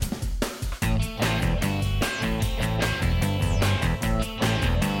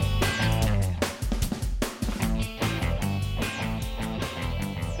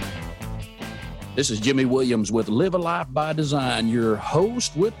This is Jimmy Williams with Live a Life by Design, your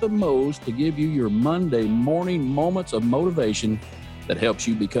host with the most to give you your Monday morning moments of motivation that helps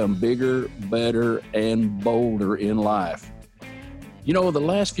you become bigger, better, and bolder in life. You know, the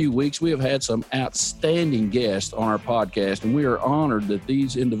last few weeks we have had some outstanding guests on our podcast, and we are honored that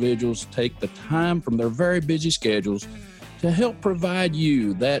these individuals take the time from their very busy schedules to help provide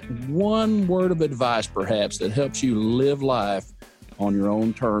you that one word of advice, perhaps, that helps you live life on your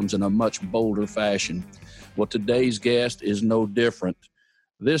own terms in a much bolder fashion. Well, today's guest is no different.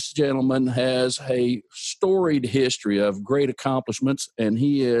 This gentleman has a storied history of great accomplishments, and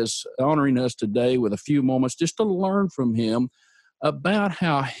he is honoring us today with a few moments just to learn from him about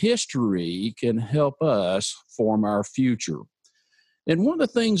how history can help us form our future. And one of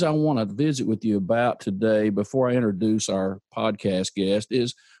the things I want to visit with you about today before I introduce our podcast guest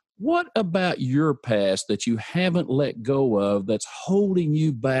is, what about your past that you haven't let go of that's holding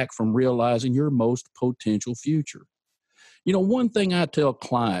you back from realizing your most potential future? You know, one thing I tell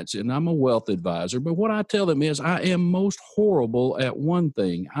clients, and I'm a wealth advisor, but what I tell them is I am most horrible at one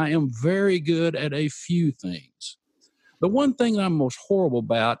thing. I am very good at a few things. The one thing I'm most horrible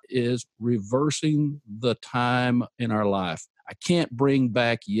about is reversing the time in our life. I can't bring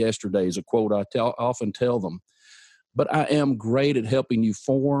back yesterday is a quote I often tell them. But I am great at helping you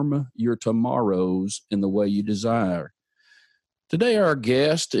form your tomorrows in the way you desire. Today, our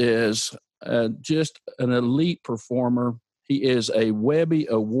guest is just an elite performer. He is a Webby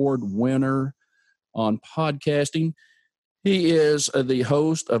Award winner on podcasting. He is the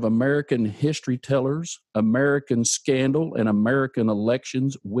host of American History Tellers, American Scandal, and American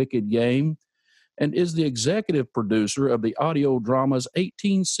Elections Wicked Game, and is the executive producer of the audio dramas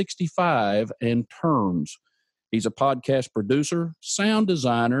 1865 and Terms. He's a podcast producer, sound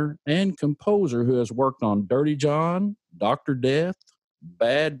designer, and composer who has worked on Dirty John, Dr. Death,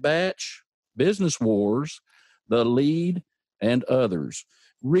 Bad Batch, Business Wars, The Lead, and others,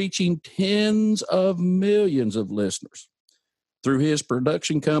 reaching tens of millions of listeners. Through his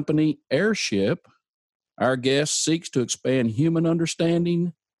production company, Airship, our guest seeks to expand human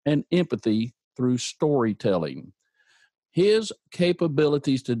understanding and empathy through storytelling. His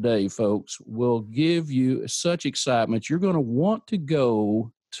capabilities today, folks, will give you such excitement. You're going to want to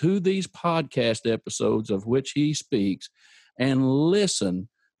go to these podcast episodes of which he speaks and listen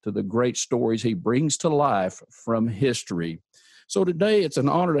to the great stories he brings to life from history. So today it's an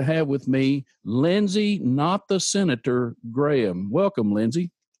honor to have with me Lindsey, not the Senator, Graham. Welcome,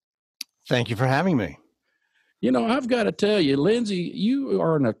 Lindsey. Thank you for having me. You know, I've got to tell you, Lindsey, you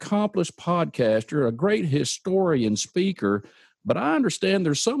are an accomplished podcaster, a great historian, speaker, but I understand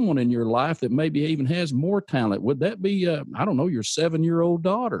there's someone in your life that maybe even has more talent. Would that be, your 7-year-old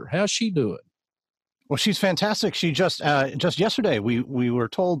daughter? How's she doing? Well, she's fantastic. She just yesterday, we were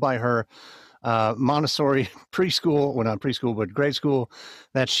told by her Montessori preschool, well, not preschool, but grade school,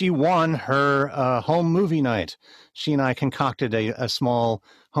 that she won her home movie night. She and I concocted a small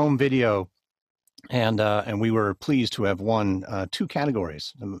home video, and we were pleased to have won 2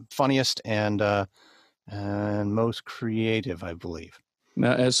 categories: the funniest and most creative, I believe.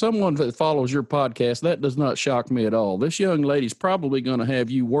 Now, as someone that follows your podcast, that does not shock me at all. This young lady's probably going to have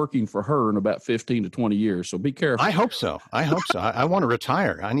you working for her in about 15 to 20 years, so be careful. I hope so. I want to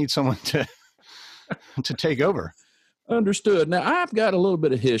retire. I need someone to take over. Understood. Now, I've got a little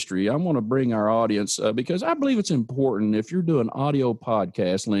bit of history. I want to bring our audience, because I believe it's important if you're doing audio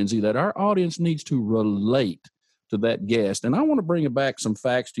podcast, Lindsey, that our audience needs to relate to that guest. And I want to bring back some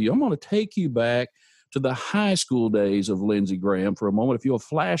facts to you. I'm going to take you back to the high school days of Lindsey Graham for a moment, if you'll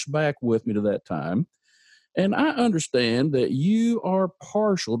flash back with me to that time. And I understand that you are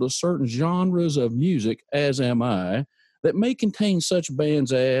partial to certain genres of music, as am I, that may contain such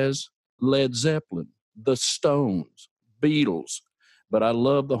bands as Led Zeppelin, The Stones, Beatles, but I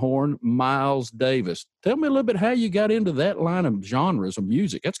love the horn, Miles Davis. Tell me a little bit how you got into that line of genres of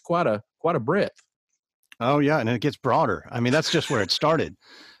music. That's quite a breadth. Oh yeah, and it gets broader. I mean, that's just where it started.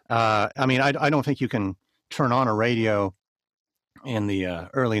 I don't think you can turn on a radio in the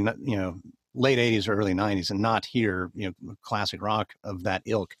late 80s or early 90s and not hear classic rock of that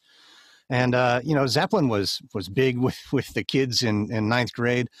ilk. And Zeppelin was big with the kids in ninth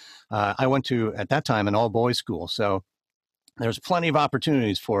grade. I went to, at that time, an all boys school, so there's plenty of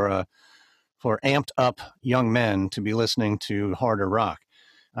opportunities for amped up young men to be listening to harder rock.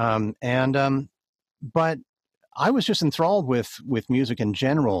 But I was just enthralled with music in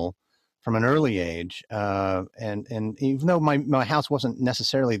general from an early age. And even though my house wasn't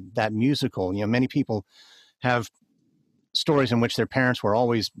necessarily that musical, many people have stories in which their parents were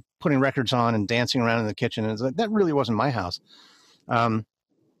always putting records on and dancing around in the kitchen. And it's like, that really wasn't my house.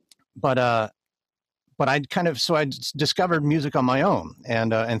 But but I discovered music on my own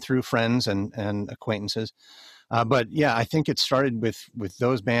and through friends and acquaintances. But yeah, I think it started with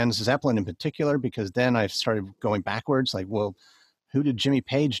those bands, Zeppelin in particular, because then I started going backwards. Like, well, who did Jimmy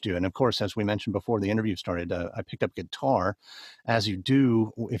Page do? And of course, as we mentioned before the interview started, I picked up guitar, as you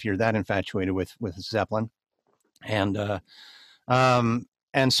do if you're that infatuated with Zeppelin, and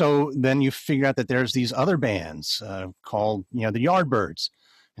so then you figure out that there's these other bands called, the Yardbirds.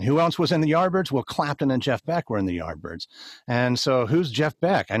 And who else was in the Yardbirds? Well, Clapton and Jeff Beck were in the Yardbirds. And so who's Jeff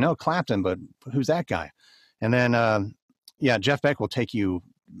Beck? I know Clapton, but who's that guy? And then, Jeff Beck will take you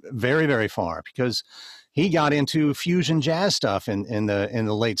very, very far because he got into fusion jazz stuff in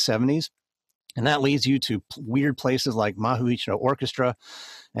the late 70s. And that leads you to weird places like Mahuichino Orchestra.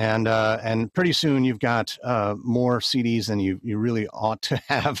 And pretty soon you've got more CDs than you really ought to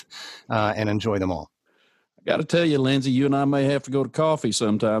have and enjoy them all. I got to tell you, Lindsey, you and I may have to go to coffee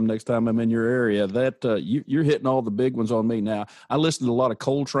sometime next time I'm in your area. That you're hitting all the big ones on me now. I listen to a lot of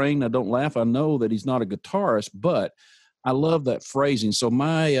Coltrane. Now, don't laugh. I know that he's not a guitarist, but I love that phrasing. So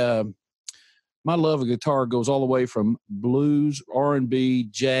my love of guitar goes all the way from blues, R&B,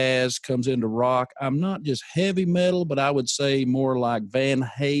 jazz, comes into rock. I'm not just heavy metal, but I would say more like Van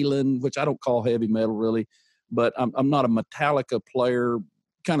Halen, which I don't call heavy metal really, but I'm not a Metallica player.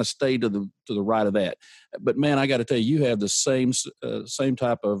 Kind of stay to the right of that. But man, I got to tell you, you have the same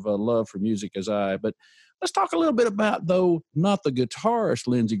type of love for music as I. But let's talk a little bit about, though, not the guitarist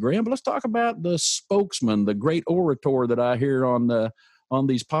Lindsey Graham, but let's talk about the spokesman, the great orator that I hear on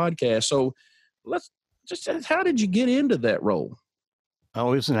these podcasts. So let's just, how did you get into that role?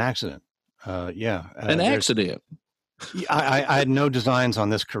 Oh, it was an accident. An accident. I had no designs on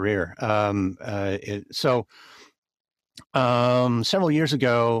this career. Several years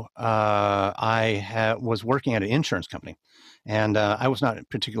ago, I was working at an insurance company, and I was not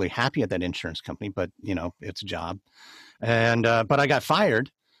particularly happy at that insurance company, but it's a job. And but I got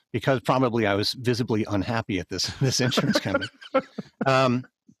fired because probably I was visibly unhappy at this insurance company.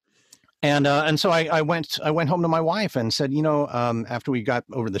 And so I went home to my wife and said, after we got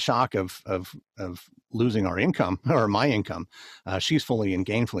over the shock of losing our income or my income, she's fully and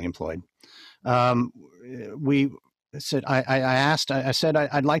gainfully employed. I said, I said,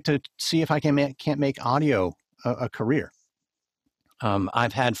 I'd like to see if I can't make audio a career.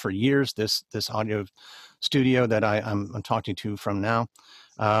 I've had for years this audio studio that I'm talking to from now,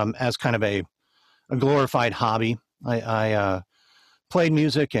 as kind of a glorified hobby. I played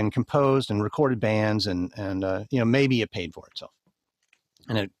music and composed and recorded bands and maybe it paid for itself,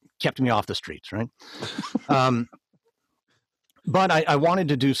 and it kept me off the streets, right? But I wanted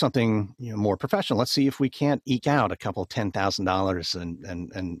to do something more professional. Let's see if we can't eke out a couple $10,000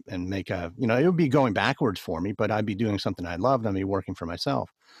 and make it would be going backwards for me, but I'd be doing something I loved. I'd be working for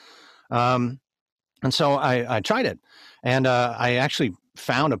myself. And so I tried it, and I actually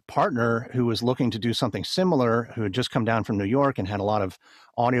found a partner who was looking to do something similar, who had just come down from New York and had a lot of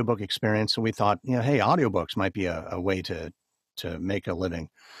audiobook experience. So we thought, hey, audiobooks might be a way to make a living.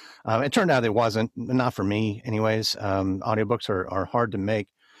 It turned out it wasn't, not for me anyways. Audiobooks are hard to make.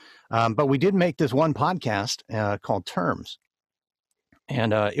 But we did make this one podcast called Terms.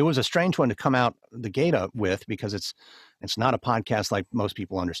 And it was a strange one to come out the gate up with, because it's not a podcast like most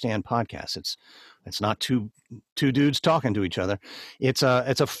people understand podcasts. It's not two dudes talking to each other. It's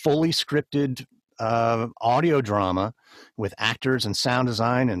a fully scripted audio drama with actors and sound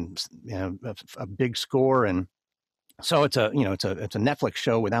design and a big score, and so it's a Netflix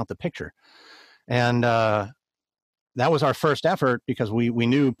show without the picture. And that was our first effort because we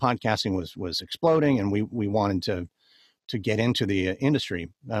knew podcasting was exploding, and we wanted to get into the industry.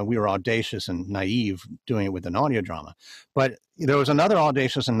 We were audacious and naive doing it with an audio drama. But there was another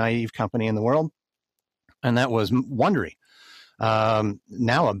audacious and naive company in the world, and that was Wondery.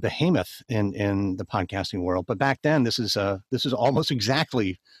 Now a behemoth in the podcasting world. But back then, this is almost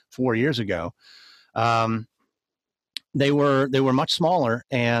exactly 4 years ago. They were much smaller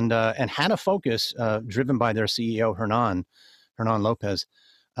and had a focus driven by their CEO Hernan Lopez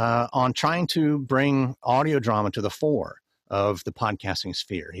on trying to bring audio drama to the fore of the podcasting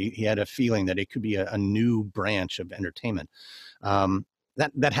sphere. He had a feeling that it could be a new branch of entertainment.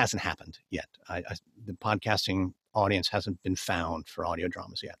 That hasn't happened yet. The podcasting audience hasn't been found for audio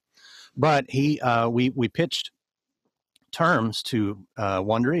dramas yet. But we pitched Terms to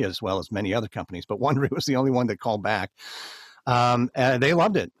Wondery as well as many other companies, but Wondery was the only one that called back. They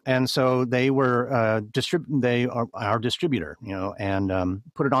loved it, and so they were they are our distributor, and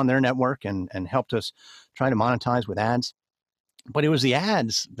put it on their network and helped us try to monetize with ads. But it was the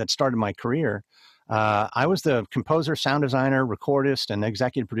ads that started my career. I was the composer, sound designer, recordist, and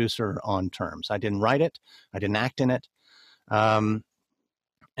executive producer on Terms. I didn't write it. I didn't act in it.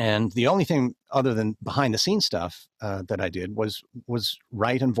 And the only thing other than behind the scenes stuff that I did was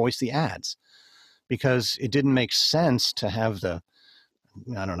write and voice the ads, because it didn't make sense to have the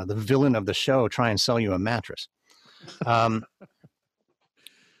villain of the show try and sell you a mattress.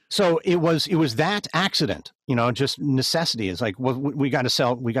 So it was that accident, just necessity. It's like, well, we got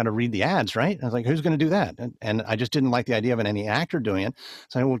to read the ads, right? I was like, who's going to do that? And I just didn't like the idea of any actor doing it.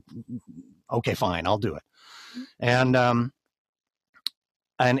 So well, okay, fine, I'll do it. And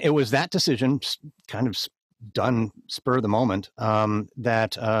it was that decision, kind of done spur of the moment,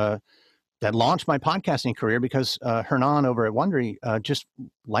 that launched my podcasting career, because Hernan over at Wondery just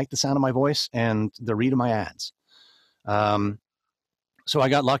liked the sound of my voice and the read of my ads. So I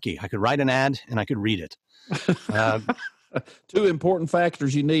got lucky. I could write an ad and I could read it. Two important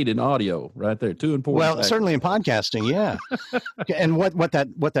factors you need in audio, right there. Two important. Well, factors. Certainly in podcasting, yeah. And what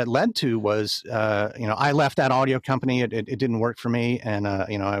that led to was, I left that audio company. It didn't work for me, and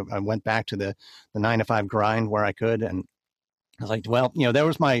I went back to the 9-to-5 grind where I could, and I was like, well, there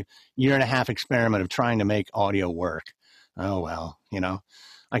was my 1.5-year experiment of trying to make audio work. Oh well,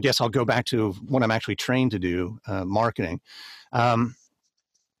 I guess I'll go back to what I'm actually trained to do, marketing.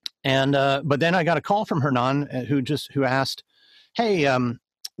 But then I got a call from Hernan who asked, hey,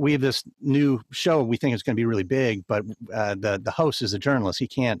 we have this new show we think is going to be really big, but the host is a journalist. He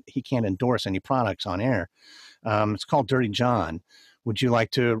can't endorse any products on air. It's called Dirty John. Would you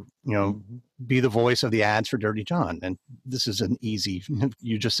like to, be the voice of the ads for Dirty John? And this is an easy,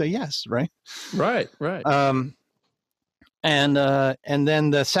 you just say yes, right? Right. And then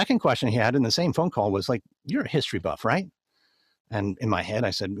the second question he had in the same phone call was like, you're a history buff, right? And in my head, I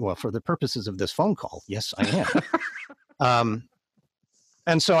said, well, for the purposes of this phone call, yes, I am.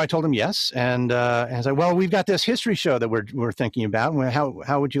 And so I told him yes. And I said, well, we've got this history show that we're thinking about.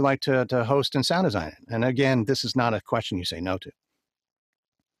 How would you like to host and sound design it? And again, this is not a question you say no to.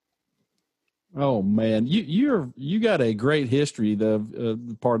 Oh man, you got a great history,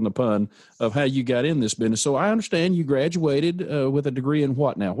 pardon the pun, of how you got in this business. So I understand you graduated with a degree in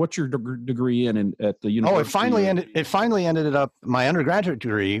what now? What's your degree in at the university? Oh, it finally ended up my undergraduate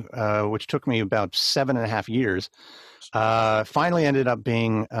degree, which took me about 7.5 years. Finally ended up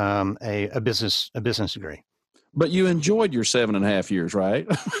being a business degree. But you enjoyed your 7.5 years, right?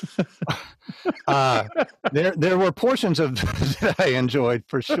 There were portions of that I enjoyed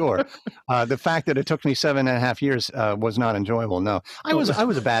for sure. The fact that it took me 7.5 years was not enjoyable. No, I was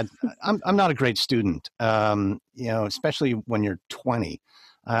I'm not a great student. Especially when you're 20.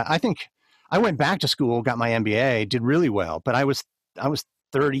 I think I went back to school, got my MBA, did really well, but I was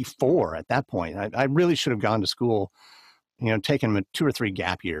 34 at that point. I really should have gone to school, taken 2 or 3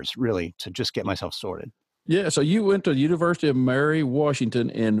 gap years really to just get myself sorted. Yeah, so you went to the University of Mary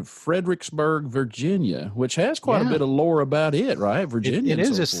Washington in Fredericksburg, Virginia, which has quite a bit of lore about it, right? Virginia. It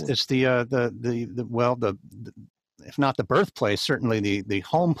is. It's the if not the birthplace, certainly the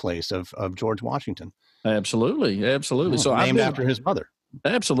home place of George Washington. Absolutely. Yeah, so named after his mother.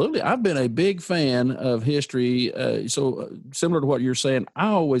 Absolutely. I've been a big fan of history. Similar to what you're saying, I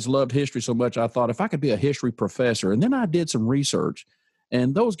always loved history so much. I thought if I could be a history professor, and then I did some research.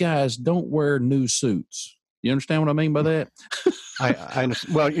 And those guys don't wear new suits. You understand what I mean by that? I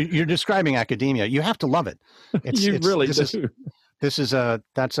understand. Well, you're describing academia. You have to love it. You really do. And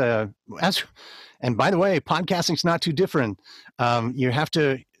by the way, podcasting's not too different. You have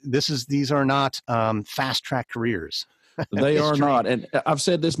to. These are not fast track careers. They are not. And I've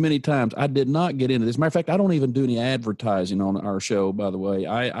said this many times. I did not get into this. Matter of fact, I don't even do any advertising on our show, by the way.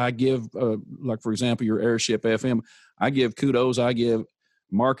 I give, like, for example, your Airship FM, I give kudos. I give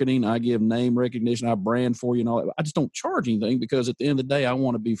marketing. I give name recognition. I brand for you and all that. I just don't charge anything because at the end of the day, I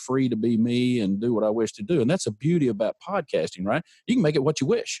want to be free to be me and do what I wish to do. And that's the beauty about podcasting, right? You can make it what you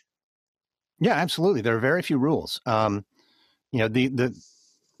wish. Yeah, absolutely. There are very few rules. The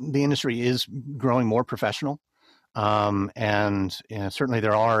industry is growing more professional. And certainly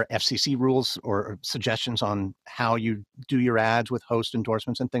there are FCC rules or suggestions on how you do your ads with host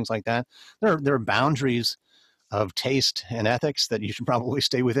endorsements and things like that. There are boundaries of taste and ethics that you should probably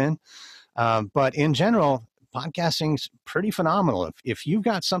stay within. But in general, podcasting's pretty phenomenal. If you've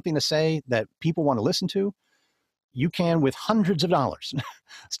got something to say that people want to listen to, you can, with hundreds of dollars,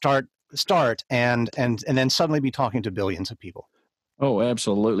 start and then suddenly be talking to billions of people. Oh,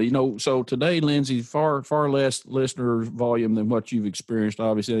 absolutely. So today, Lindsay, far less listener volume than what you've experienced,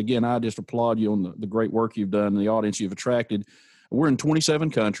 obviously. And again, I just applaud you on the great work you've done and the audience you've attracted. We're in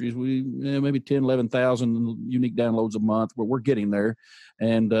 27 countries. We maybe 10, 11,000 unique downloads a month, but we're getting there,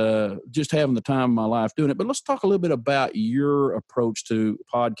 and just having the time of my life doing it. But let's talk a little bit about your approach to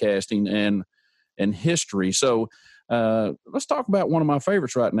podcasting and history. So let's talk about one of my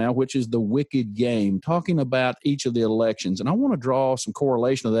favorites right now, which is The Wicked Game, talking about each of the elections. And I want to draw some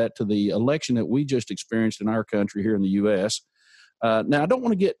correlation of that to the election that we just experienced in our country here in the U.S. Now, I don't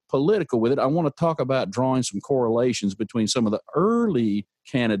want to get political with it. I want to talk about drawing some correlations between some of the early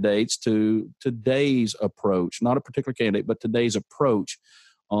candidates to today's approach, not a particular candidate, but today's approach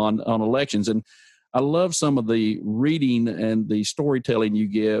on elections. And I love some of the reading and the storytelling you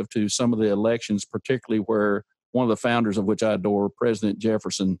give to some of the elections, particularly where one of the founders of which I adore, President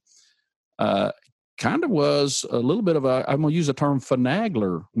Jefferson, kind of was a little bit of I'm going to use the term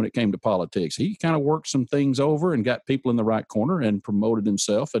finagler when it came to politics. He kind of worked some things over and got people in the right corner and promoted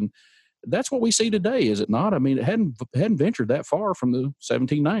himself. And that's what we see today, is it not? I mean, it hadn't ventured that far from the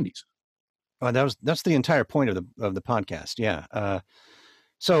 1790s. That's the entire point of the podcast. Yeah.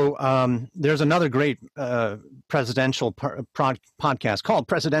 So there's another great presidential podcast called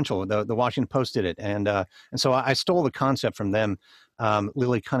Presidential. The Washington Post did it, and so I stole the concept from them.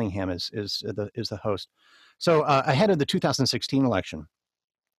 Lily Cunningham is the host. So ahead of the 2016 election,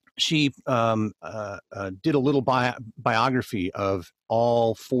 she did a little biography of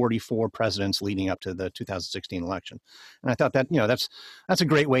all 44 presidents leading up to the 2016 election, and I thought that that's a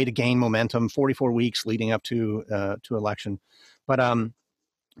great way to gain momentum. 44 weeks leading up to election, but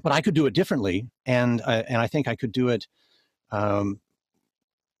I could do it differently, and I think I could do it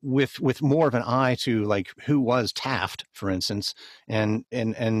with more of an eye to, like, who was Taft, for instance, and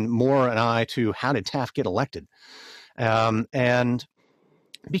more an eye to how did Taft get elected, and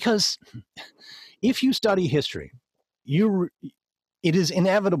because if you study history, it is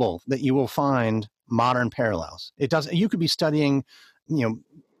inevitable that you will find modern parallels. You could be studying,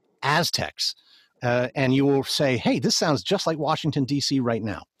 Aztecs. And you will say, hey, this sounds just like Washington, D.C. right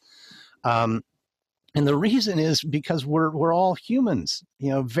now. And the reason is because we're all humans.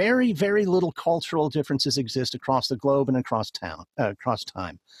 Very, very little cultural differences exist across the globe and across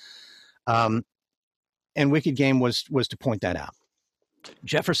time. And Wicked Game was to point that out.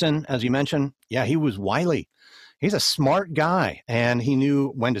 Jefferson, as you mentioned, yeah, he was wily. He's a smart guy, and he knew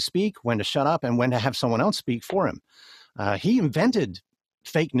when to speak, when to shut up, and when to have someone else speak for him. He invented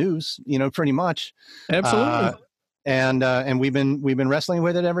fake news, pretty much. Absolutely. And we've been wrestling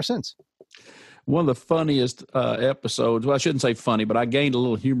with it ever since. One of the funniest episodes, well, I shouldn't say funny, but I gained a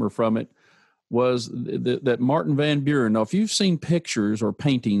little humor from it, was that Martin Van Buren. Now, if you've seen pictures or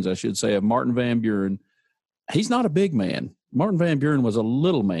paintings, I should say, of Martin Van Buren, he's not a big man. Martin Van Buren was a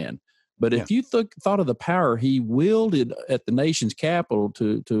little man. But if you thought of the power he wielded at the nation's capital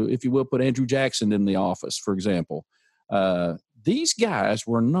to, if you will, put Andrew Jackson in the office, for example, these guys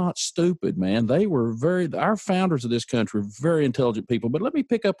were not stupid, man. They were our founders of this country, very intelligent people. But let me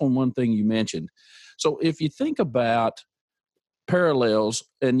pick up on one thing you mentioned. So if you think about parallels,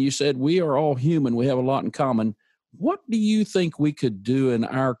 and you said we are all human, we have a lot in common, what do you think we could do in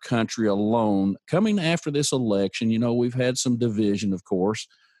our country alone coming after this election? We've had some division, of course.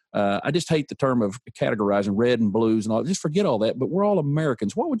 I just hate the term of categorizing red and blues and all. Just forget all that. But we're all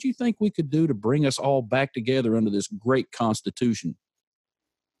Americans. What would you think we could do to bring us all back together under this great Constitution?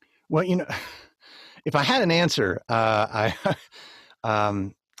 Well, if I had an answer, I'd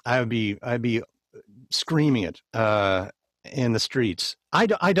be screaming it in the streets. I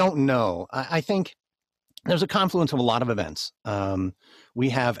don't know. I think there's a confluence of a lot of events. We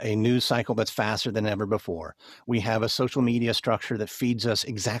have a news cycle that's faster than ever before. We have a social media structure that feeds us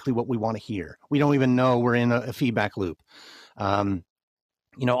exactly what we want to hear. We don't even know we're in a feedback loop. All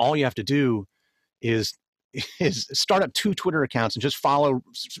you have to do is start up 2 Twitter accounts and just follow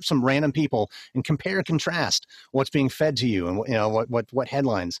some random people and compare and contrast what's being fed to you and what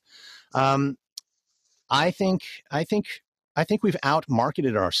headlines. I think we've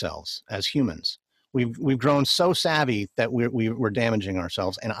out-marketed ourselves as humans. We've grown so savvy that we're damaging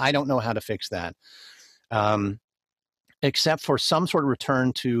ourselves, and I don't know how to fix that, except for some sort of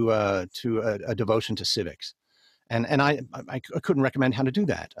return to a devotion to civics, and I couldn't recommend how to do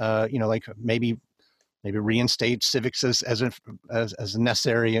that. Like maybe reinstate civics as a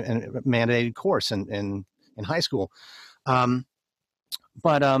necessary and mandated course in high school,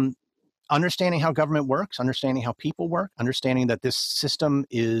 but understanding how government works, understanding how people work, understanding that this system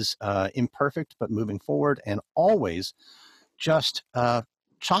is imperfect but moving forward, and always just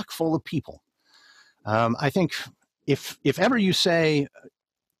chock full of people. I think if ever you say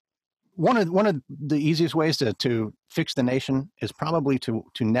one of the easiest ways to fix the nation is probably to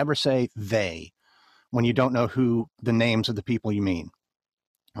never say they when you don't know who the names of the people you mean.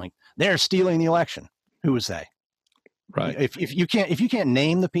 Like, they're stealing the election. Who is they? Right. If you can't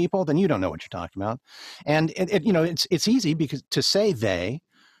name the people, then you don't know what you're talking about. And it's easy because to say they,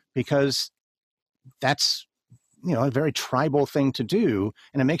 because that's a very tribal thing to do,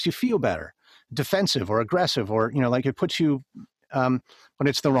 and it makes you feel better, defensive or aggressive, or like it puts you. But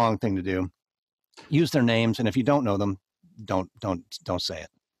it's the wrong thing to do. Use their names, and if you don't know them, don't say it.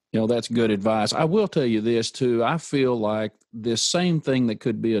 That's good advice. I will tell you this too. I feel like this same thing that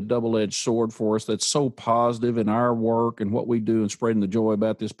could be a double-edged sword for us that's so positive in our work and what we do and spreading the joy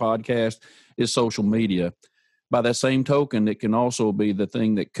about this podcast is social media. By that same token, it can also be the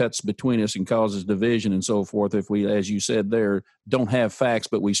thing that cuts between us and causes division and so forth. If we, as you said there, don't have facts,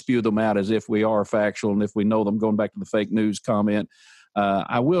 but we spew them out as if we are factual and if we know them, going back to the fake news comment.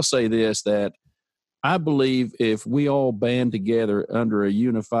 I will say this, that I believe if we all band together under a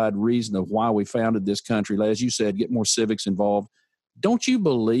unified reason of why we founded this country, as you said, get more civics involved, don't you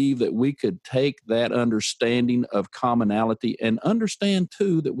believe that we could take that understanding of commonality and understand,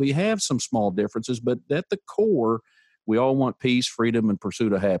 too, that we have some small differences, but at the core, we all want peace, freedom, and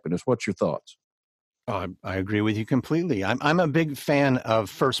pursuit of happiness? What's your thoughts? I agree with you completely. I'm a big fan of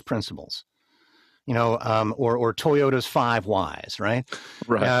first principles, or Toyota's 5 Whys, right?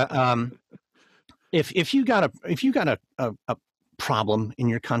 Right. If you got a problem in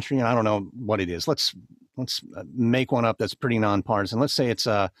your country, and I don't know what it is, let's make one up that's pretty nonpartisan. Let's say it's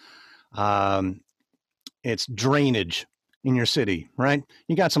drainage in your city, right?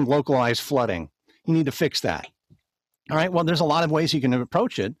 You got some localized flooding. You need to fix that. All right. Well, there's a lot of ways you can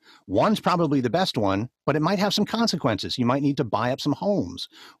approach it. One's probably the best one, but it might have some consequences. You might need to buy up some homes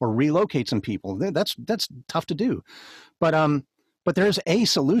or relocate some people. That's tough to do. But there's a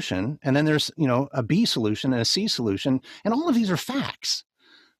solution, and then there's a B solution and a C solution, and all of these are facts.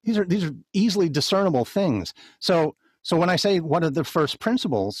 These are easily discernible things. So when I say what are the first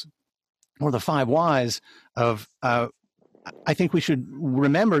principles or the 5 Whys of, I think we should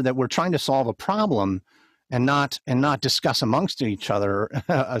remember that we're trying to solve a problem and not discuss amongst each other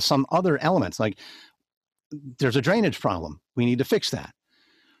some other elements. Like, there's a drainage problem. We need to fix that.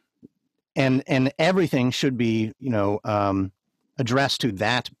 And everything should be, addressed to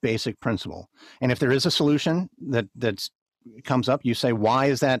that basic principle. And if there is a solution that comes up, you say, why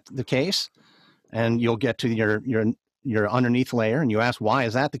is that the case? And you'll get to your underneath layer, and you ask, why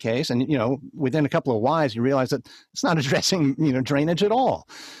is that the case? And within a couple of whys, you realize that it's not addressing drainage at all.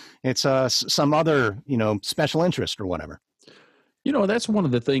 It's some other special interest or whatever. That's one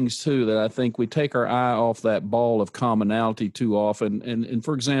of the things, too, that I think we take our eye off that ball of commonality too often. And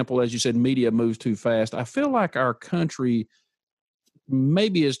for example, as you said, media moves too fast. I feel like our country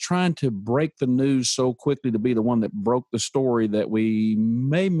maybe is trying to break the news so quickly to be the one that broke the story that we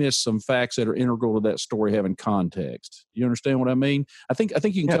may miss some facts that are integral to that story having context. You understand what I mean? I think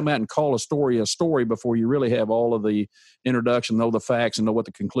you can come out and call a story before you really have all of the introduction, know the facts, and know what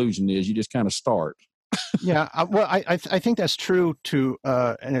the conclusion is. You just kind of start. Yeah, well, I think that's true to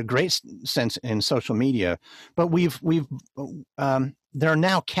in a great sense in social media, but there are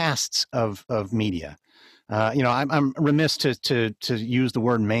now castes of media. I'm remiss to use the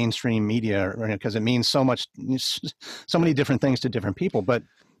word mainstream media because it means so many different things to different people. But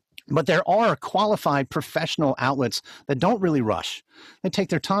there are qualified professional outlets that don't really rush. They take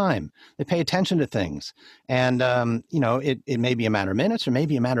their time. They pay attention to things. And, it may be a matter of minutes or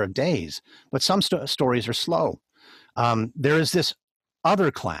maybe a matter of days, but some stories are slow. There is this other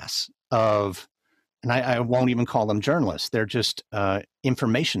class of, and I won't even call them journalists. They're just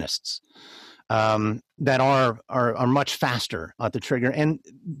informationists. That are much faster at the trigger, and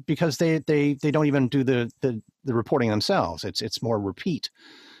because they don't even do the reporting themselves, it's more repeat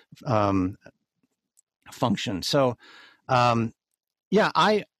function. So, I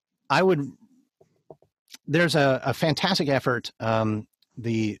would. There's a fantastic effort. I'm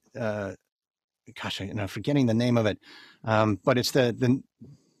forgetting the name of it, but it's the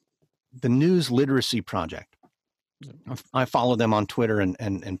News Literacy Project. I follow them on Twitter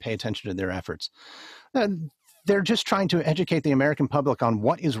and pay attention to their efforts. They're just trying to educate the American public on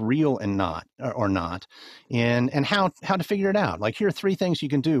what is real and not, or not, and how to figure it out. Like, here are 3 things you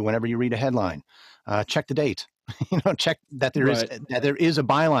can do whenever you read a headline. Check the date. Check that there is a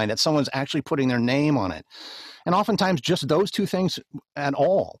byline, that someone's actually putting their name on it. And oftentimes just those 2 things at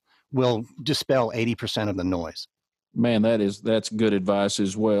all will dispel 80% of the noise. Man, that's good advice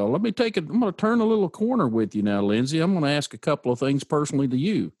as well. I'm going to turn a little corner with you now, Lindsay. I'm going to ask a couple of things personally to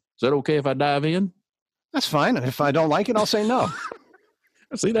you. Is that okay if I dive in? That's fine. If I don't like it, I'll say no.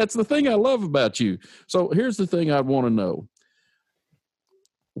 See, that's the thing I love about you. So here's the thing I want to know.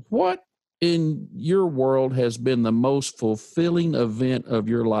 What in your world has been the most fulfilling event of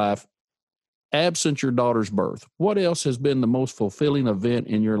your life, absent your daughter's birth? What else has been the most fulfilling event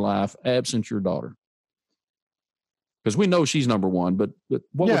in your life, absent your daughter? Because we know she's number one, but what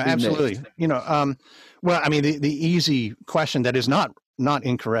would be absolutely. next? Well, I mean, the easy question that is not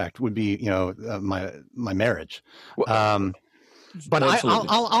incorrect would be, my marriage. Well, But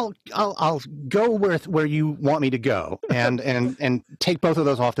I'll go where you want me to go, and take both of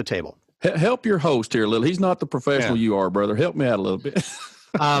those off the table. Help your host here a little. He's not the professional you are, brother. Help me out a little bit.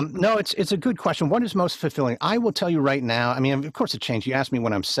 No, it's a good question. What is most fulfilling? I will tell you right now. I mean, of course it changed. You asked me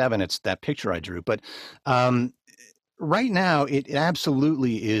when I'm 7, it's that picture I drew. But right now, it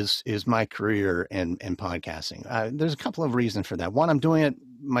absolutely is my career in podcasting. There's a couple of reasons for that. One, I'm doing it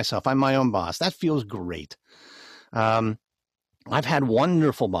myself. I'm my own boss. That feels great. I've had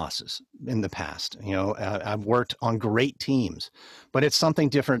wonderful bosses in the past. I've worked on great teams, but it's something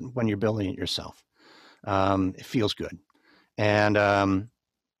different when you're building it yourself. It feels good. And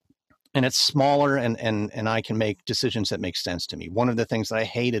it's smaller, and I can make decisions that make sense to me. One of the things that I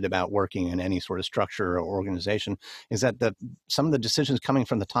hated about working in any sort of structure or organization is that some of the decisions coming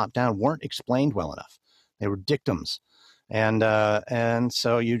from the top down weren't explained well enough. They were dictums. And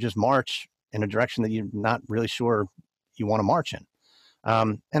so you just march in a direction that you're not really sure you want to march in.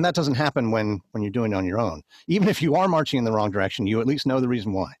 And that doesn't happen when you're doing it on your own. Even if you are marching in the wrong direction, you at least know the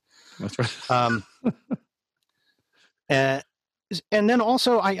reason why. That's right. And then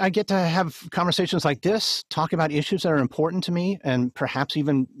also I get to have conversations like this, talk about issues that are important to me, and perhaps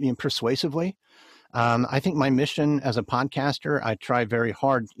even persuasively. I think my mission as a podcaster, I try very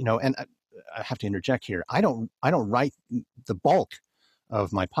hard, and I have to interject here. I don't write the bulk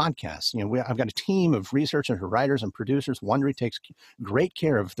of my podcasts. I've got a team of researchers, writers, and producers. Wondery takes great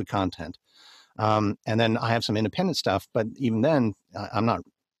care of the content. And then I have some independent stuff, but even then I'm not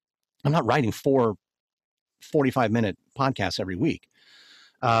writing 4 45-minute podcasts every week.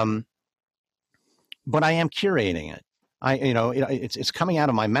 But I am curating it. It's coming out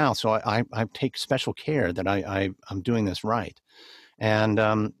of my mouth. So I take special care that I'm doing this right.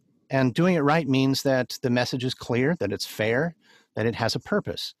 And doing it right means that the message is clear, that it's fair, that it has a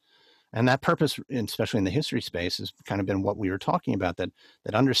purpose. And that purpose, especially in the history space, has kind of been what we were talking about, that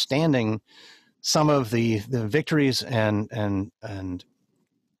understanding some of the victories and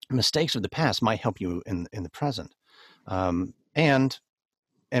mistakes of the past might help you in the present. And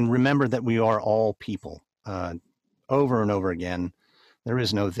remember that we are all people. Over and over again, there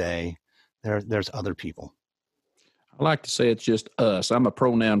is no they. There's other people. I like to say it's just us. I'm a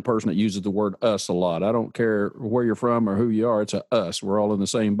pronoun person that uses the word us a lot. I don't care where you're from or who you are. It's a us. We're all in the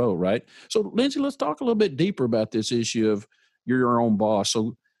same boat, right? So, Lindsay, let's talk a little bit deeper about this issue of you're your own boss.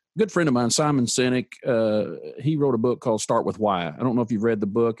 So, a good friend of mine, Simon Sinek, he wrote a book called Start With Why. I don't know if you've read the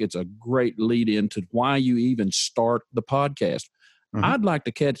book. It's a great lead into why you even start the podcast. Mm-hmm. I'd like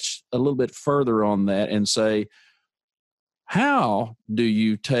to catch a little bit further on that and say, how do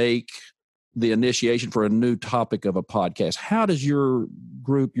you take the initiation for a new topic of a podcast? How does your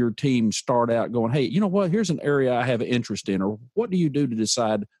group, your team start out going, hey, you know what, here's an area I have an interest in, or what do you do to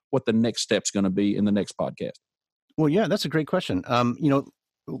decide what the next step's going to be in the next podcast? Well, yeah, that's a great question.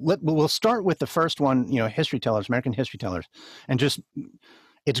 We'll start with the first one, history tellers, American history tellers, and just,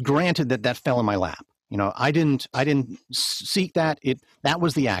 it's granted that fell in my lap. I didn't seek that. That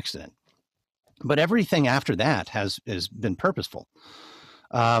was the accident. But everything after that has been purposeful.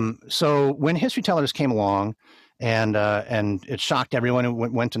 So when History Tellers came along, and it shocked everyone, it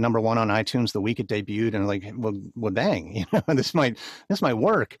went to number 1 on iTunes the week it debuted, and like, well, dang, this might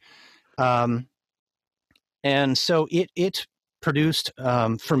work. And so it produced,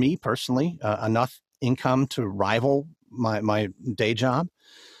 for me personally, enough income to rival my day job.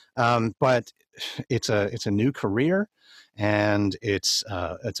 But it's a new career. And it's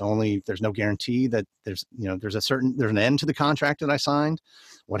only, there's no guarantee that there's an end to the contract that I signed.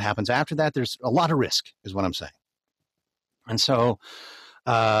 What happens after that? There's a lot of risk, is what I'm saying. And so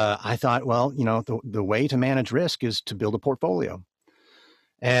I thought, well, the way to manage risk is to build a portfolio.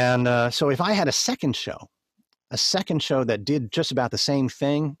 And so if I had a second show that did just about the same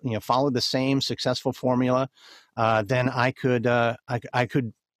thing, followed the same successful formula, then I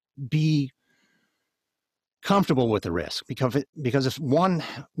could be comfortable with the risk, because if one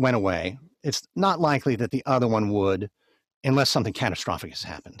went away, it's not likely that the other one would, unless something catastrophic has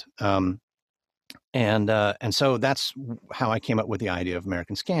happened. And so that's how I came up with the idea of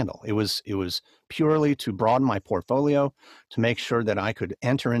American Scandal. It was purely to broaden my portfolio, to make sure that I could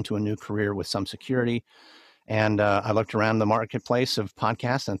enter into a new career with some security. And I looked around the marketplace of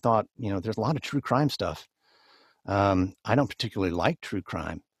podcasts and thought, there's a lot of true crime stuff. I don't particularly like true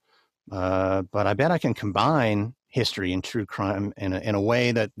crime. but I bet I can combine history and true crime in a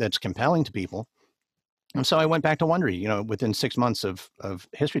way that's compelling to people. And so I went back to Wondery, within 6 months of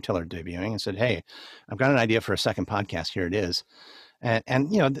History Teller debuting, and said, "Hey, I've got an idea for a second podcast. Here it is." And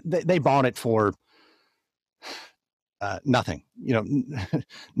they bought it for nothing.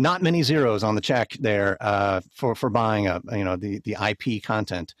 Not many zeros on the check there for buying the IP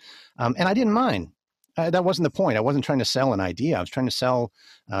content, and I didn't mind. That wasn't the point. I wasn't trying to sell an idea. I was trying to sell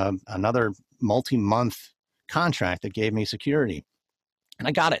another multi-month contract that gave me security, and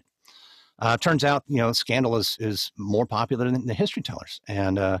I got it. Turns out, Scandal is more popular than the History Tellers,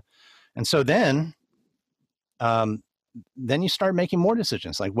 and so then you start making more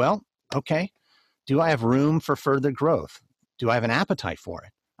decisions. Like, well, okay, do I have room for further growth? Do I have an appetite for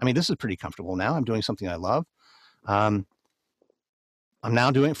it? I mean, this is pretty comfortable now. I'm doing something I love. I'm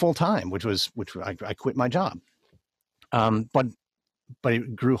now doing it full time, which I quit my job. But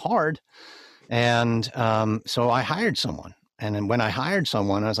it grew hard, and so I hired someone. And then when I hired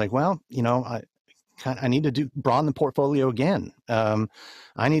someone, I was like, well, I need to broaden the portfolio again. I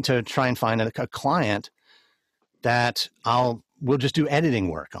need to try and find a client that we'll just do editing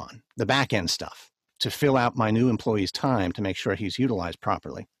work on, the back end stuff, to fill out my new employee's time to make sure he's utilized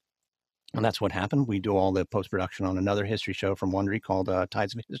properly. And that's what happened. We do all the post-production on another history show from Wondery called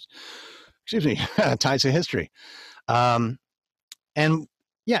Tides of History. And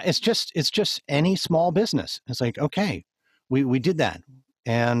yeah, it's just any small business. It's like, okay, we did that.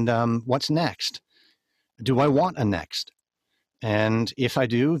 And what's next? Do I want a next? And if I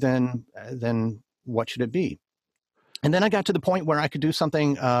do, then what should it be? And then I got to the point where I could do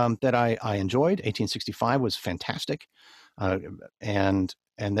something that I enjoyed. 1865 was fantastic. And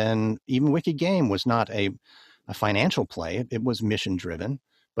then even Wicked Game was not a financial play. It was mission driven,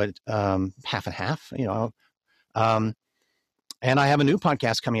 but half and half, and I have a new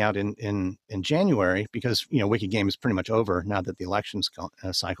podcast coming out in January because, Wicked Game is pretty much over now that the election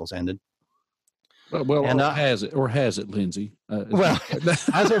cycle's ended. Well, and, has it, Lindsay? As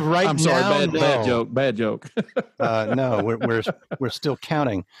of right now, I'm sorry, bad joke. No, we're still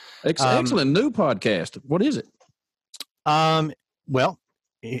counting. Excellent new podcast. What is it? Well,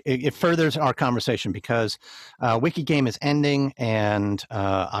 it furthers our conversation because Wicked Game is ending, and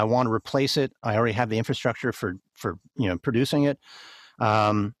I want to replace it. I already have the infrastructure for producing it.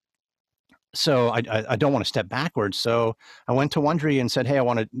 So I don't want to step backwards. So I went to Wondery and said, hey, I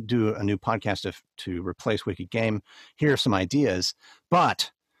want to do a new podcast to replace Wicked Game. Here are some ideas,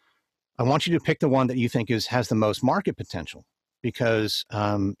 but I want you to pick the one that you think has the most market potential, because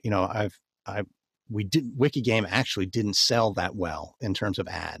Wicked Game actually didn't sell that well in terms of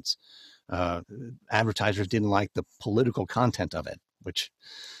ads. Advertisers didn't like the political content of it, which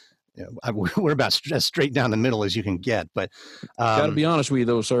we're about as straight down the middle as you can get. But got to be honest with you,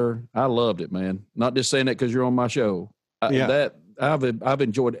 though, sir, I loved it, man. Not just saying that because you're on my show. I've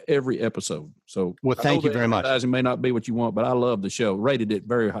enjoyed every episode. So, well, thank you very much. Advertising may not be what you want, but I love the show. Rated it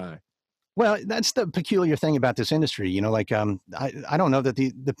very high. Well, that's the peculiar thing about this industry. I don't know that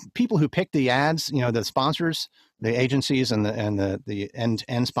the people who pick the ads, the sponsors, the agencies, and the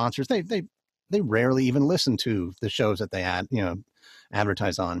end sponsors, they rarely even listen to the shows that they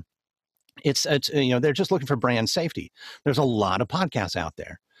advertise on. It's they're just looking for brand safety. There's a lot of podcasts out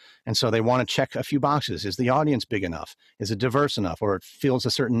there, and so they want to check a few boxes. Is the audience big enough? Is it diverse enough, or it fills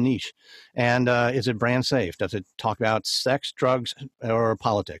a certain niche? And is it brand safe? Does it talk about sex, drugs, or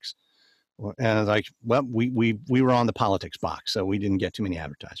politics? And it's like, well, we were on the politics box, so we didn't get too many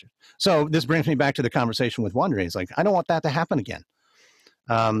advertisers. So this brings me back to the conversation with Wondery. It's like, I don't want that to happen again.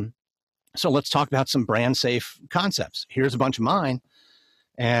 So let's talk about some brand safe concepts. Here's a bunch of mine.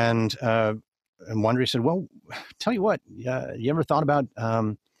 And Wondery said, well, tell you what, you ever thought about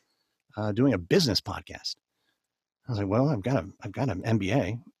doing a business podcast? I was like, well, I've got an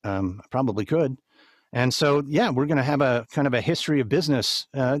MBA. I probably could. And so, yeah, we're going to have a kind of a history of business,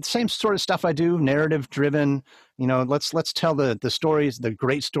 same sort of stuff I do, narrative driven. Let's tell the stories, the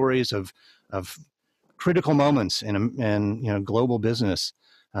great stories of critical moments in global business.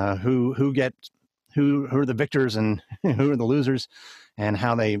 Who are the victors and who are the losers, and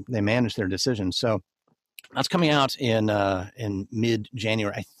how they manage their decisions. So that's coming out in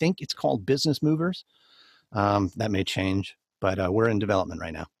mid-January. I think it's called Business Movers. That may change, but we're in development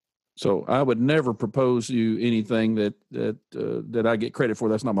right now. So I would never propose you anything that I get credit for.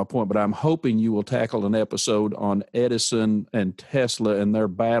 That's not my point. But I'm hoping you will tackle an episode on Edison and Tesla and their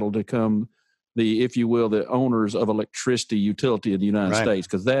battle to become if you will, the owners of electricity utility in the United States,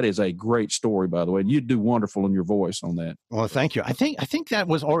 because that is a great story, by the way. And you do wonderful in your voice on that. Well, thank you. I think that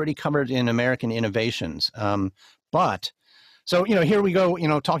was already covered in American Innovations, but So, here we go,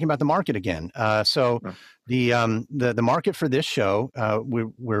 talking about the market again. So Right. the market for this show,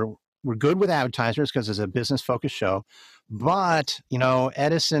 we're good with advertisers because it's a business focused show, but,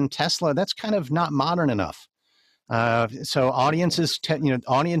 Edison, Tesla, that's kind of not modern enough. So audiences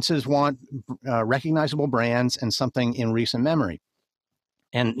want recognizable brands and something in recent memory.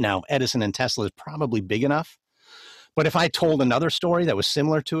 And now Edison and Tesla is probably big enough. But if I told another story that was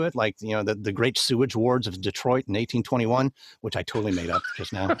similar to it, like, the great sewage wards of Detroit in 1821, which I totally made up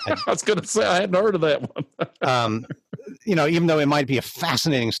just now. I was going to say, I hadn't heard of that one. Even though it might be a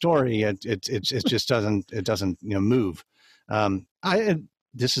fascinating story, it just doesn't move.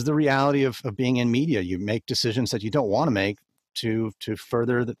 This is the reality of being in media. You make decisions that you don't want to make to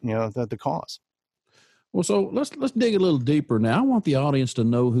further the cause. Well, so let's dig a little deeper now. I want the audience to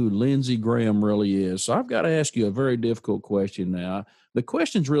know who Lindsey Graham really is. So I've got to ask you a very difficult question now. The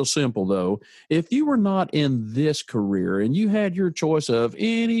question's real simple, though. If you were not in this career and you had your choice of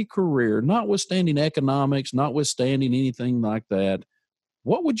any career, notwithstanding economics, notwithstanding anything like that,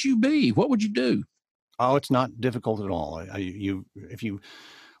 what would you be? What would you do? Oh, it's not difficult at all. If you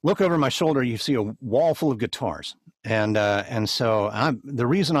look over my shoulder, you see a wall full of guitars. And so the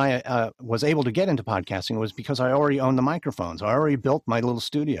reason I was able to get into podcasting was because I already owned the microphones. I already built my little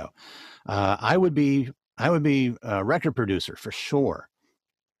studio. I would be a record producer for sure.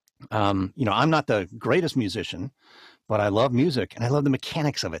 I'm not the greatest musician, but I love music and I love the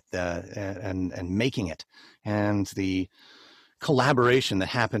mechanics of it and making it and the collaboration that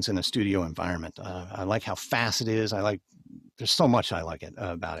happens in a studio environment. I like how fast it is. There's so much I like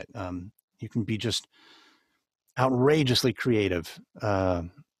about it. You can be just outrageously creative. So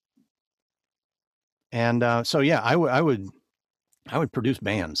yeah, I would produce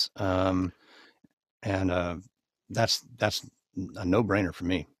bands. And that's a no-brainer for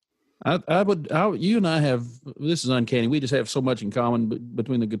me. You and I have, this is uncanny. We just have so much in common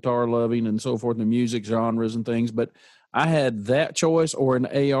between the guitar loving and so forth and the music genres and things. But I had that choice or an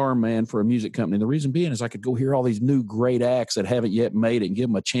AR man for a music company. The reason being is I could go hear all these new great acts that haven't yet made it and give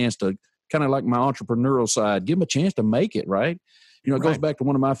them a chance to, kind of like my entrepreneurial side, give them a chance to make it, right? It goes back to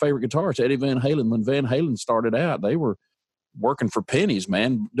one of my favorite guitarists, Eddie Van Halen. When Van Halen started out, they were working for pennies,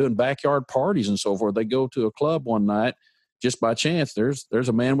 man, doing backyard parties and so forth. They go to a club one night, just by chance, there's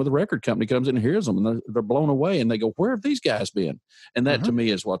a man with a record company comes in and hears them, and they're blown away, and they go, where have these guys been? And that to me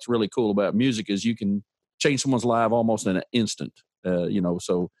is what's really cool about music is you can change someone's life almost in an instant,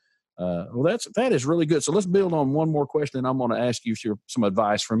 So that is really good. So let's build on one more question, and I'm going to ask you some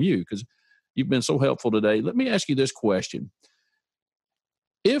advice from you because you've been so helpful today. Let me ask you this question.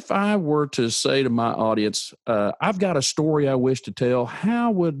 If I were to say to my audience, I've got a story I wish to tell, how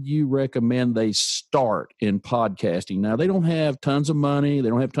would you recommend they start in podcasting? Now, they don't have tons of money. They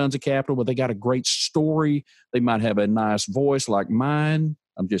don't have tons of capital, but they got a great story. They might have a nice voice like mine.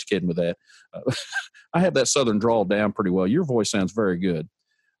 I'm just kidding with that. I have that Southern drawl down pretty well. Your voice sounds very good.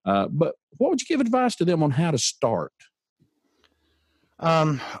 But what would you give advice to them on how to start?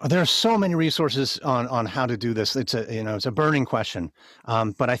 There are so many resources on how to do this. It's a burning question.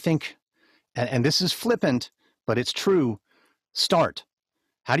 But I think, and this is flippant, but it's true. Start.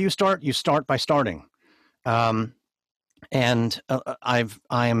 How do you start? You start by starting. I'm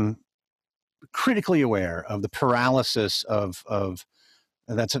critically aware of the paralysis of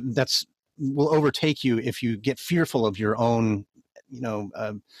that's will overtake you if you get fearful of your own,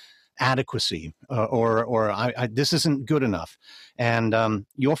 adequacy or this isn't good enough. And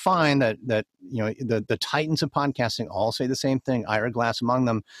you'll find that the titans of podcasting all say the same thing, Ira Glass among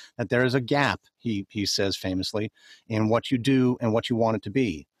them, that there is a gap, he says famously, in what you do and what you want it to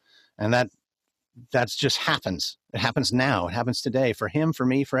be. And that's just happens. It happens now. It happens today for him, for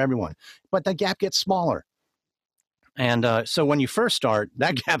me, for everyone. But that gap gets smaller. And so when you first start,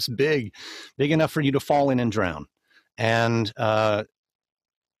 that gap's big enough for you to fall in and drown. And but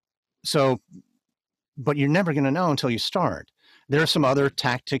you're never going to know until you start. There are some other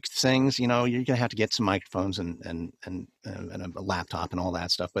tactic things, you're going to have to get some microphones and a laptop and all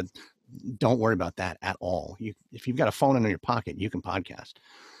that stuff, but don't worry about that at all. If you've got a phone in your pocket, you can podcast.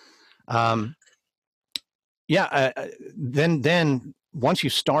 Then once you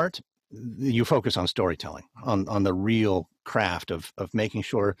start, you focus on storytelling, on the real craft of making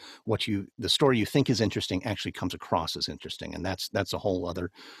sure the story you think is interesting actually comes across as interesting. And that's a whole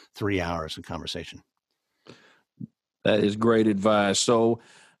other 3 hours of conversation. That is great advice. So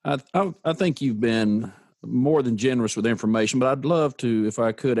I think you've been more than generous with information, but I'd love to, if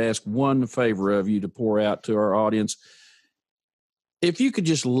I could, ask one favor of you to pour out to our audience. If you could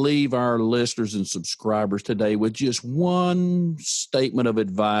just leave our listeners and subscribers today with just one statement of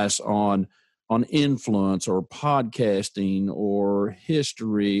advice on on influence or podcasting or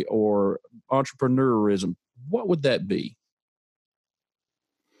history or entrepreneurism, what would that be?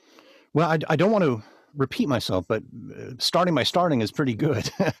 Well, I don't want to repeat myself, but starting is pretty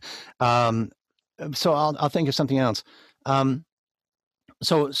good. So I'll think of something else.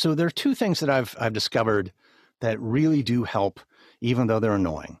 So there are two things that I've discovered that really do help, even though they're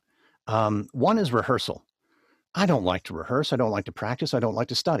annoying. One is rehearsal. I don't like to rehearse. I don't like to practice. I don't like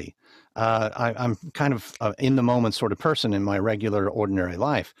to study. I'm kind of in the moment sort of person in my regular, ordinary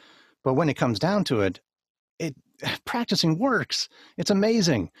life. But when it comes down to it, practicing works. It's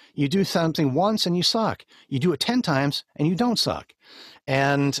amazing. You do something once and you suck. You do it 10 times and you don't suck.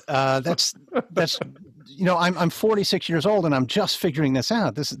 And that's I'm 46 years old and I'm just figuring this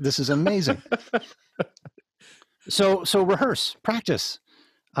out. This is amazing. So rehearse, practice.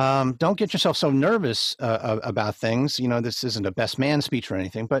 Don't get yourself so nervous about things. This isn't a best man speech or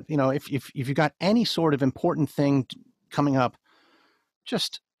anything, but if you got any sort of important thing coming up,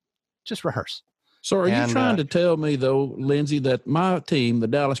 just rehearse. So are you trying to tell me, though, Lindsay, that my team, the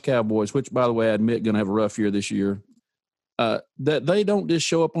Dallas Cowboys, which, by the way, I admit going to have a rough year this year, that they don't just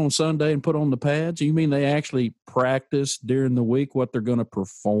show up on Sunday and put on the pads? You mean they actually practice during the week what they're going to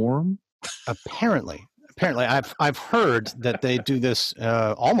perform? Apparently, I've heard that they do this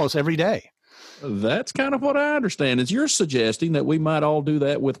almost every day. That's kind of what I understand. Is you're suggesting that we might all do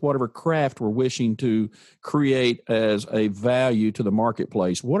that with whatever craft we're wishing to create as a value to the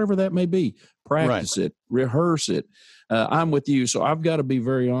marketplace, whatever that may be. Practice it, rehearse it. I'm with you. So I've got to be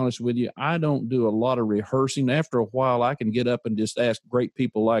very honest with you. I don't do a lot of rehearsing. After a while, I can get up and just ask great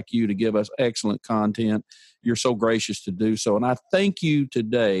people like you to give us excellent content. You're so gracious to do so. And I thank you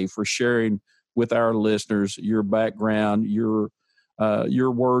today for sharing with our listeners your background, your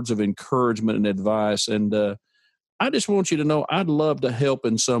words of encouragement and advice. And I just want you to know I'd love to help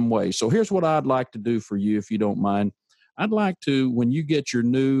in some way. So here's what I'd like to do for you, if you don't mind. I'd like to, when you get your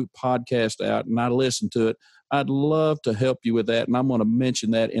new podcast out and I listen to it, I'd love to help you with that. And I'm going to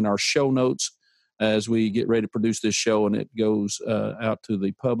mention that in our show notes as we get ready to produce this show and it goes out to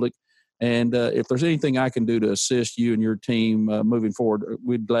the public. And if there's anything I can do to assist you and your team moving forward,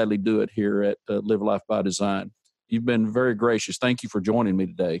 we'd gladly do it here at Live Life by Design. You've been very gracious. Thank you for joining me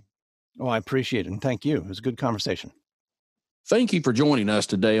today. Oh, I appreciate it. And thank you. It was a good conversation. Thank you for joining us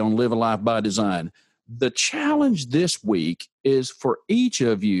today on Live a Life by Design. The challenge this week is for each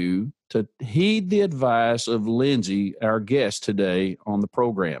of you to heed the advice of Lindsay, our guest today on the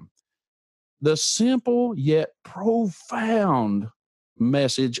program. The simple yet profound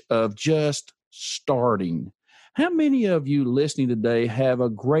message of just starting. How many of you listening today have a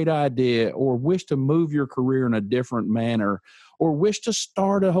great idea or wish to move your career in a different manner or wish to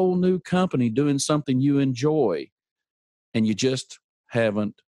start a whole new company doing something you enjoy and you just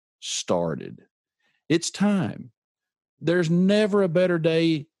haven't started? It's time. There's never a better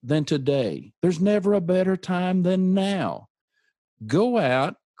day than today. There's never a better time than now. Go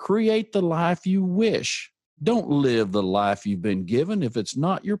out, create the life you wish. Don't live the life you've been given if it's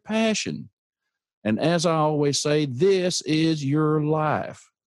not your passion. And as I always say, this is your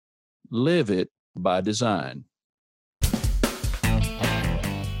life. Live it by design.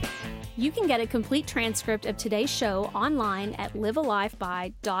 You can get a complete transcript of today's show online at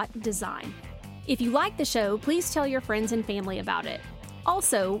livealifeby.design. If you like the show, please tell your friends and family about it.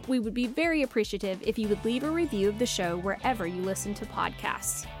 Also, we would be very appreciative if you would leave a review of the show wherever you listen to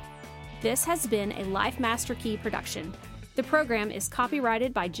podcasts. This has been a Life Master Key production. The program is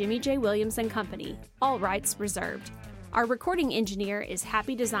copyrighted by Jimmy J. Williams and Company, all rights reserved. Our recording engineer is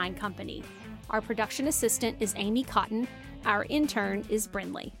Happy Design Company. Our production assistant is Amy Cotton. Our intern is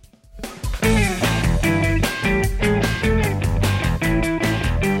Brinley.